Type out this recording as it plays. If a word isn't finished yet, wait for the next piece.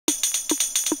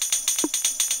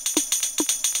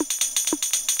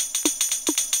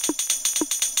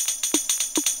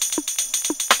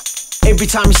Every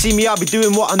time you see me, I'll be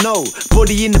doing what I know.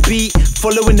 Body in the beat,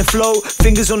 following the flow.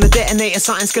 Fingers on the detonator,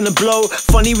 something's gonna blow.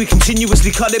 Funny, we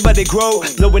continuously cut it, but they grow.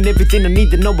 Knowing everything I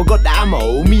need to know, I got the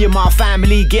ammo. Me and my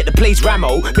family get the place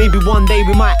ramo. Maybe one day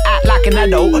we might act like an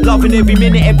adult. Loving every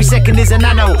minute, every second is a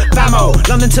nano. Famo,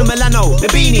 London to Milano, the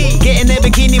beanie. Getting their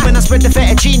bikini when I spread the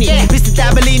fettuccine. Mr.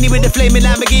 Dabbla with the flaming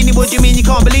Lamborghini. What do you mean you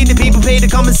can't believe the people pay to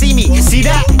come and see me? See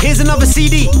that? Here's another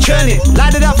CD, churn it.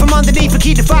 Light it up from underneath and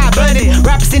keep the fire burning.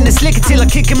 Rappers in the slicker till I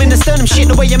kick him in the sternum. Shit,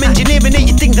 the way I'm engineering it,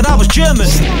 you think that I was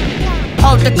German.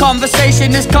 Hold the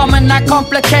conversation is common like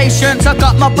complications. I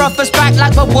got my brothers back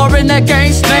like we're warring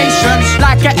against nations.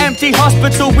 Like an empty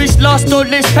hospital which lost all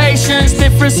its patience.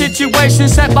 Different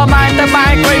situations set my mind to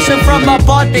migration from my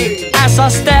body. As I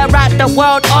stare at the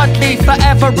world oddly,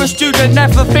 forever a student,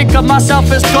 never think of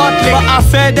myself as godly. But I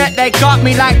fear that they got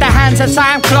me like the hands of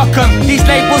time clock 'em. These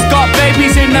labels got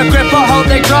babies in the grip, I hope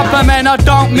they drop 'em. And I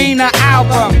don't mean an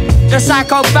album. The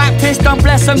Psycho Baptist, don't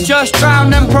bless them, just drown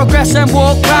them. Progress and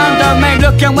walk round them. Ain't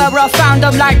looking where I found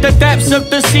them, like the depths of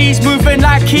the seas. Moving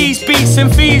like keys, beats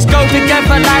and fees go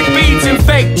together like beads and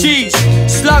fake cheese.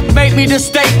 Slug make me the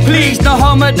steak, please. No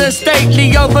home of the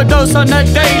stately, overdose on the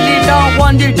daily. Don't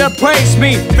want you to praise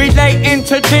me, relating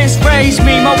to this, raise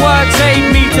me. My words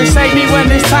aid me to save me when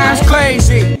this time's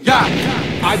crazy. Yeah.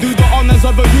 I do the honours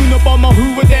of a Unabomber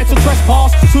who were there to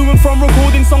trespass. To and from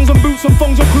recording songs and boots and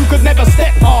thongs your crew could never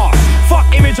step past. Fuck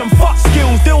image and fuck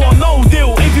skills, deal or no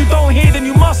deal. If you don't hear then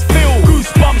you must feel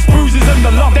goosebumps, bruises and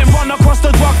the lumps. Then run across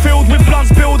the drug field with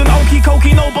blunts build and okie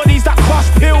cokey nobodies that crush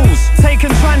pills. Take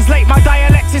and translate my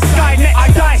dialect is Skynet. I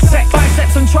dissect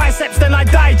biceps and triceps then I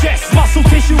digest. Muscle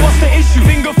tissue, what's the issue?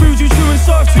 Finger food you chew and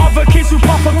serve to other kids who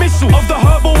puff a missile of the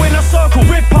herbal in a circle.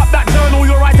 Rip up that journal,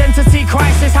 your identity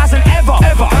crisis hasn't ever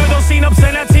heard or seen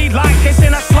obscenity like this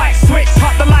in a slight switch.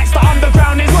 Cut the lights, the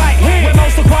underground is right here. Where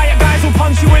most of the quiet guys will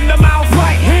punch you in the mouth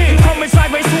right here. You come with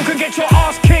sideways talk and get your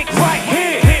ass kicked right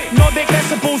here. Nordic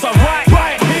decibels are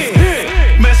right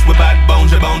here. Mess with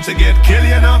Badbonez, you're bound to get killed,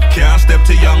 you know. Can't step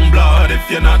to young blood if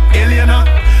you're not ill, you know.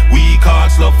 Weak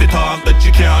hearts love to talk, but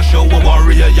you can't